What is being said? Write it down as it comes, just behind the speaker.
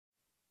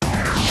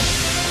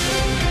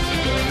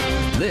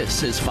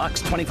This is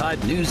Fox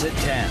 25 News at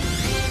 10.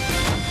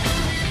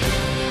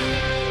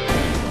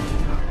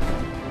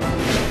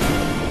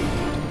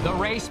 The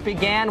race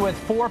began with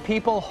 4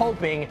 people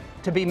hoping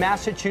to be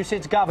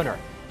Massachusetts governor,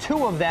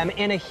 2 of them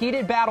in a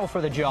heated battle for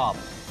the job.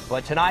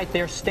 But tonight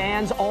there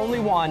stands only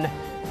one.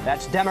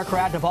 That's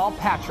Democrat Deval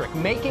Patrick,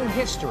 making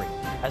history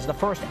as the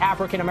first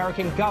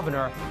African-American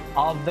governor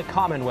of the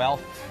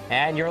Commonwealth.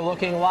 And you're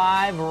looking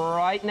live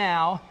right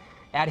now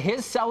at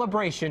his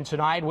celebration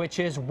tonight, which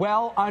is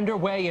well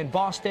underway in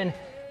Boston.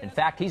 In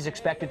fact, he's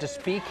expected to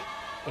speak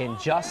in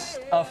just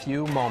a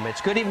few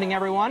moments. Good evening,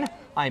 everyone.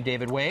 I'm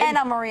David Wade. And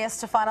I'm Maria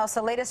Stefanos.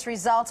 The latest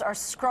results are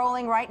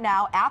scrolling right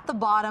now at the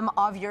bottom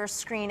of your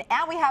screen.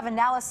 And we have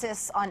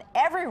analysis on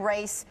every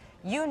race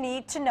you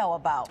need to know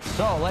about.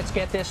 So let's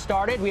get this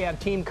started. We have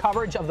team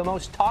coverage of the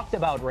most talked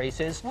about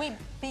races. We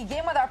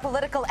begin with our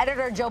political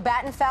editor, Joe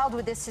Battenfeld,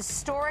 with this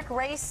historic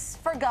race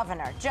for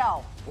governor.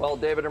 Joe. Well,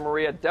 David and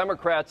Maria,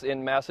 Democrats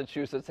in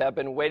Massachusetts have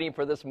been waiting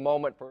for this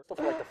moment for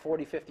like the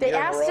 40, 50 They year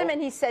in a asked row. him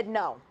and he said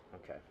no.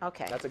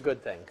 Okay. That's a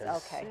good thing.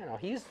 Okay. You know,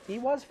 he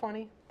was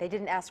funny. They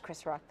didn't ask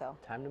Chris Rock, though.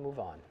 Time to move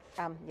on.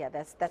 Yeah,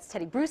 that's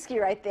Teddy Bruschi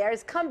right there.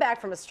 His comeback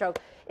from a stroke.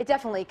 It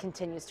definitely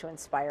continues to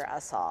inspire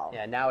us all.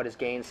 Yeah, now it has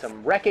gained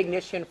some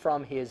recognition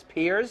from his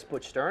peers.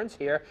 Butch Stearns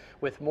here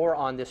with more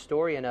on this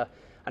story and a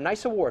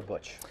nice award,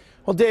 Butch.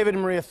 Well, David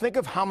and Maria, think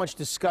of how much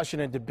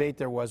discussion and debate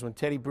there was when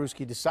Teddy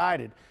Bruschi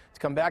decided to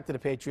come back to the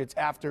Patriots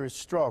after his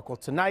stroke. Well,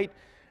 tonight,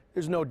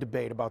 there's no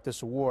debate about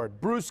this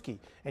award. Bruschi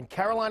and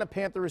Carolina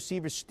Panther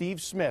receiver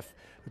Steve Smith,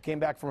 who came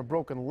back from a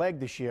broken leg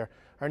this year,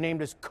 are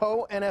named as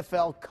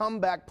co-NFL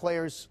Comeback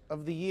Players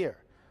of the Year.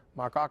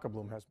 Mark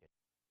Ockerbloom has.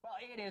 Well,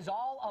 it is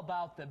all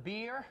about the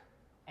beer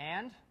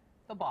and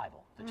the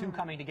Bible. The two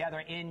coming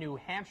together in New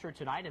Hampshire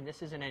tonight, and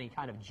this isn't any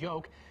kind of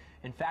joke.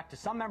 In fact, to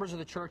some members of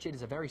the church, it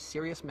is a very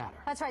serious matter.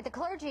 That's right. The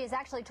clergy is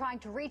actually trying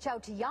to reach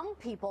out to young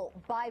people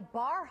by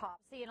bar hop.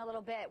 See in a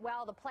little bit.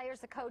 Well, the players,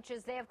 the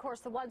coaches, they, of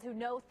course, the ones who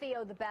know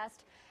Theo the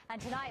best. And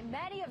tonight,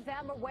 many of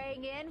them are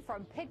weighing in,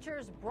 from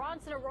pitchers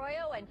Bronson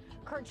Arroyo and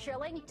Kurt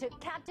Schilling to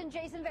Captain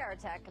Jason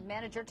Varitek and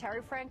manager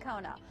Terry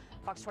Francona.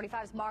 Fox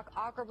 25's Mark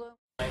Ockerbloom.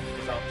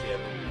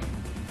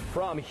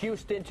 From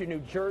Houston to New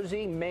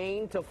Jersey,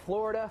 Maine to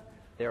Florida,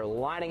 they're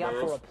lining up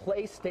for a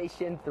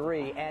PlayStation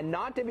 3. And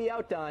not to be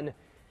outdone,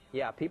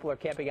 yeah, people are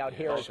camping out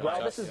here as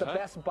well. This is the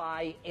Best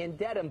Buy in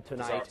Dedham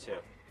tonight.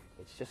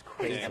 It's just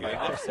crazy.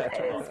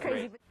 It's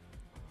crazy.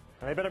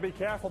 And they better be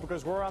careful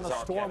because we're on the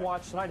storm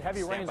watch tonight.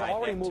 Heavy rain's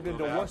already moved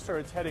into Worcester.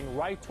 It's heading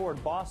right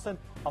toward Boston.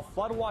 A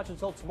flood watch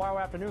until tomorrow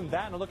afternoon.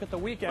 That and a look at the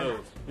weekend.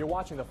 You're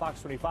watching the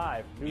Fox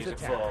 25 News at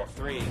 10.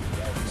 3, 2,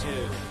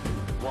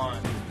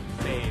 1,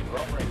 fade.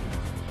 Roll break.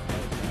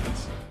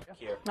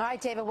 All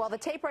right, David. Well, the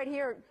tape right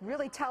here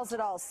really tells it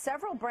all.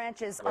 Several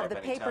branches of the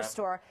paper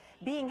store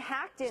being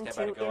hacked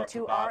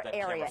into our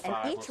area,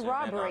 and each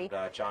robbery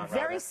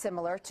very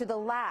similar to the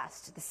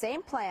last. The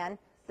same plan,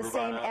 the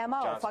same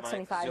MO. Fox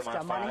 25's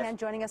John Monahan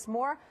joining us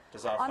more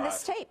on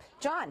this tape.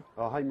 John.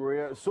 Hi,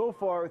 Maria. So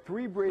far,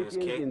 3 break-ins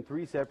in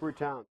 3 separate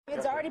towns.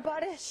 It's already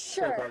bought a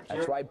shirt.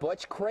 That's right,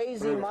 Butch.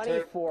 Crazy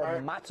money for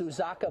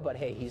Matsuzaka, but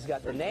hey, he's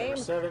got the name,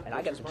 and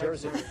I got the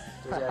jersey.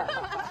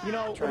 You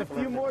know, with a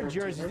few more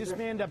jerseys, this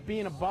may end up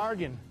being a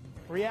bargain.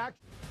 React.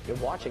 You're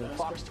watching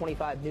Fox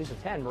 25 News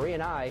at 10. Marie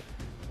and I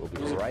will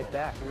be right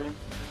back.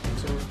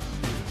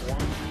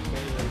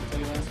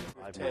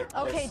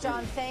 Okay,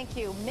 John, thank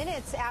you.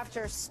 Minutes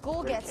after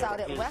school gets out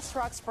at West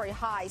Roxbury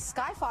High,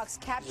 Skyfox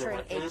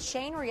capturing a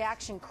chain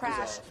reaction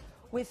crash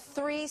with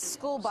 3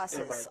 school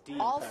buses,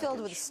 all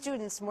filled with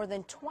students, more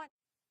than 20.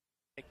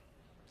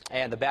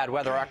 And the bad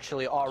weather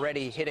actually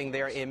already hitting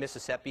there in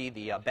Mississippi.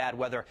 The bad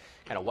weather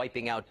kind of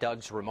wiping out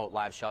Doug's remote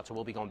live shot. So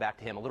we'll be going back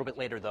to him a little bit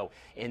later, though,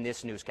 in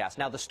this newscast.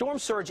 Now, the storm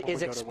surge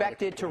is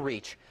expected to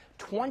reach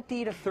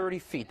 20 to 30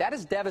 feet. That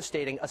is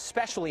devastating,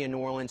 especially in New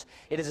Orleans.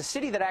 It is a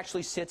city that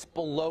actually sits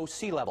below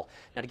sea level.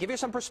 Now, to give you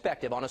some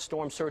perspective on a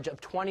storm surge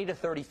of 20 to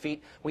 30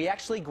 feet, we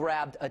actually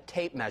grabbed a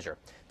tape measure.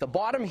 The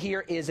bottom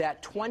here is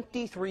at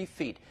 23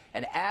 feet.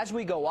 And as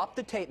we go up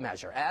the tape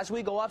measure, as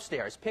we go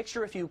upstairs,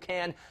 picture, if you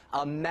can,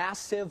 a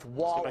massive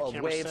wall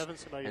of waves.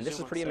 And this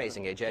is pretty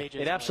amazing, AJ.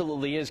 It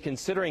absolutely is,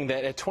 considering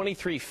that at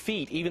 23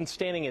 feet, even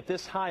standing at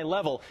this high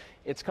level,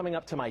 it's coming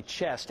up to my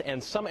chest,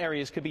 and some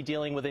areas could be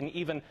dealing with an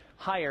even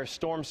higher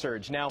storm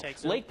surge. Now,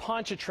 Lake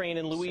Pontchartrain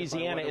in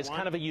Louisiana is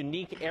kind of a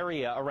unique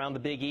area around the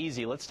Big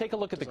Easy. Let's take a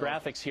look at the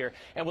graphics here.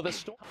 And with a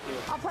storm...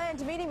 A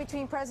planned meeting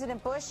between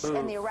President Bush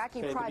and the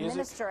Iraqi Prime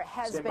Minister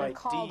has been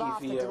called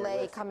off. The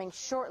delay coming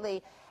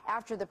shortly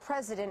after the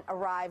president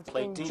arrived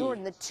in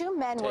Jordan. The 2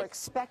 men were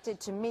expected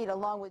to meet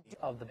along with...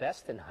 Of the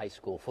best in high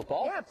school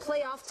football. Yeah,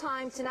 playoff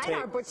time tonight.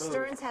 Our Butch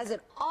Stearns has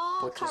it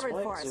all covered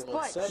for us.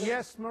 Butch.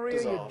 Yes,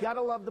 Maria, you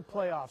gotta love the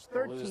playoffs.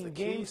 13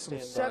 games from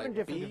 7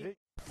 different divisions.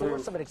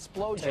 Force of an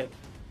explosion.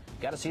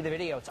 Got to see the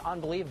video. It's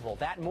unbelievable.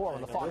 That and more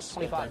on the Fox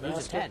 25 News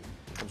at 10.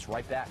 Comes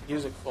right back.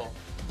 Music full.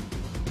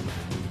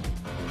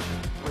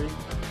 3,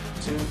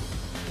 2,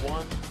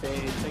 1,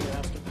 fade. Take it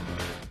after.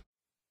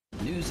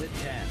 News at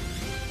 10.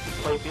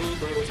 Play B,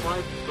 David's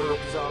Mike. Move,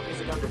 dissolve,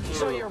 music under Q.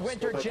 So your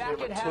winter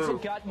jacket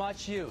hasn't got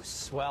much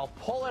use. Well,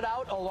 pull it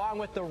out along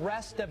with the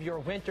rest of your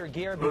winter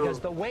gear because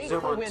the wait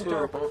for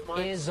winter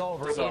is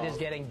over. It is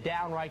getting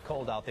downright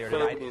cold out there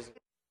tonight.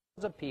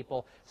 Of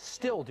people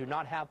still do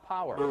not have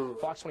power.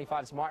 Fox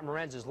 25's Martin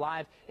Morenz is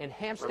live in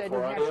Hampstead, New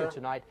Hampshire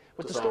tonight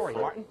with the story.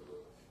 Martin?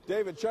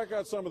 David, check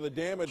out some of the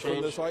damage from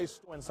this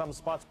ice. In some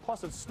spots,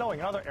 plus it's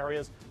snowing in other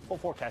areas. Full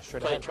forecast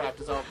straight Play ahead. track,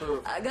 dissolve,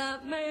 move. I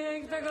got my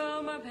eggs, I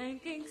got my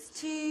pancakes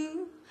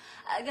too.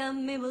 I got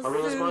maple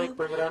Maria's syrup, Mike,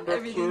 bring it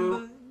under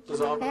Q.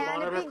 Dissolve, And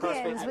monitor, it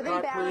begins with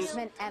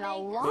embarrassment and a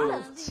lot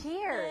of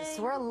tears.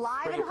 We're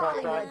live in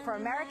Hollywood for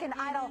American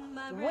Idol.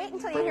 Wait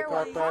until you hear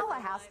what Paula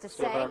has to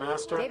say.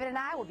 David and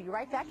I will be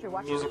right back. You're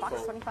watching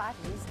Fox 25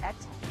 News at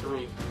 10.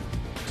 3,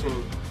 2,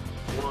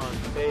 1,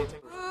 fade.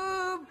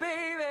 Ooh,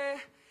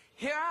 baby,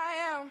 here I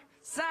am.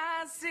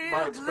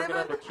 Mike's bring it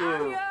under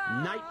Q.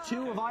 Night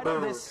 2 of Idol.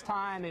 This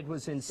time it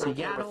was in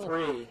Seattle.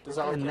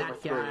 And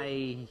that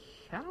guy,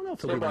 I don't know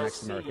if he'll be the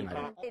next American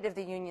Idol. State of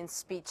the Union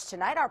speech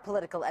tonight, our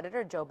political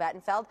editor, Joe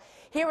Battenfeld,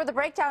 here with a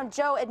breakdown.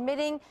 Joe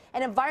admitting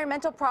an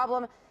environmental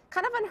problem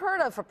kind of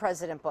unheard of for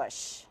President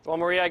Bush. Well,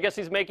 Maria, I guess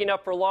he's making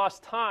up for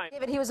lost time.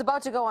 David, he was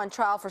about to go on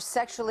trial for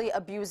sexually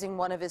abusing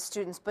one of his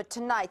students, but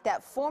tonight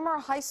that former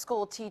high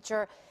school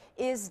teacher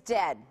is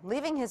dead,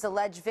 leaving his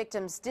alleged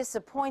victims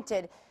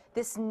disappointed.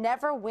 This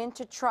never went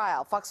to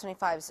trial. Fox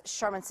 25's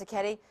Sharman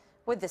Sacchetti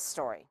with this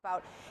story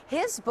about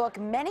his book,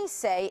 many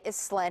say, is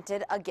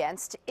slanted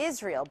against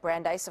Israel.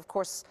 Brandeis, of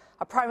course,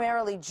 a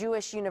primarily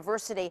Jewish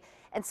university,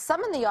 and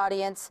some in the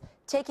audience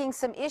taking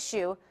some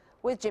issue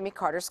with Jimmy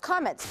Carter's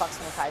comments. Fox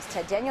 25's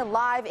Ted Daniel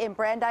live in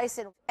Brandeis,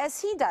 and as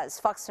he does,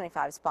 Fox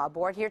 25's Bob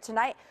Ward here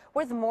tonight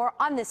with more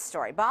on this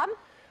story. Bob?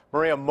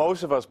 Maria,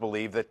 most of us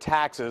believe that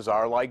taxes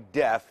are like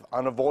death,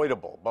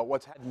 unavoidable. But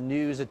what's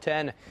News at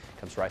 10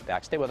 comes right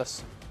back. Stay with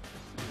us.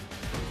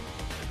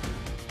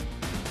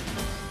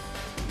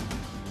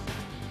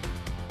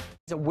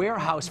 A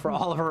warehouse for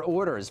all of her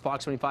orders.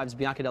 Fox 25's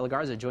Bianca De La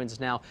Garza joins us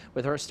now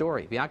with her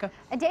story. Bianca?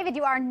 And David,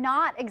 you are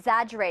not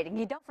exaggerating.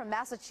 You don't. From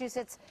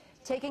Massachusetts,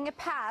 taking a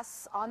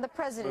pass on the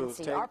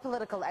presidency. Our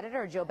political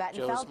editor, Joe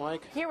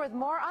Battenfeld, here with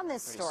more on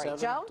this story.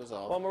 Joe?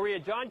 Well, Maria,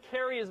 John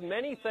Kerry is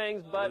many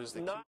things, but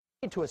not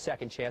into a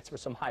second chance for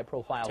some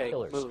high-profile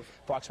killers.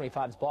 Fox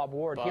 25's Bob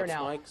Ward here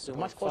now with a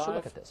much closer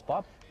look at this.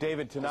 Bob?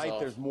 David, tonight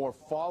there's more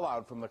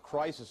fallout from the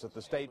crisis at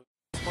the state.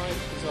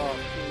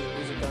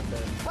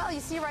 Well,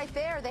 you see right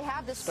there, they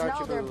have the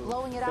snow. They're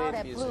blowing it out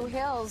at Blue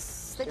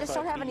Hills. They just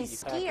don't have any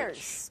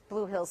skiers.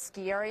 Blue Hills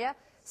ski area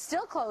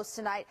still closed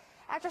tonight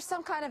after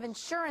some kind of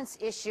insurance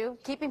issue,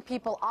 keeping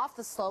people off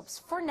the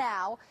slopes for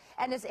now.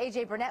 And as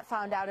A.J. Burnett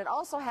found out, it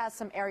also has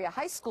some area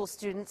high school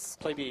students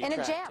in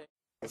a jam.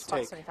 It's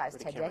Fox 25's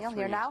Ted Daniel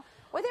here now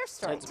with their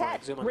story.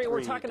 Ted. Ray,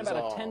 we're talking about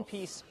a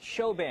 10-piece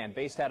show band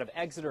based out of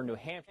Exeter, New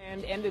Hampshire,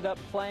 and ended up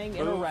playing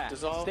in Iraq.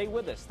 Stay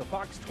with us. The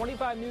Fox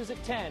 25 News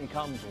at 10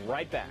 comes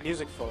right back.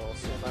 Music full.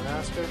 Stand by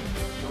master.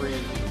 3, 2,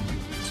 1.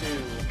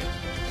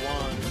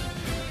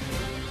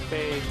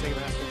 Fade. Take a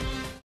master.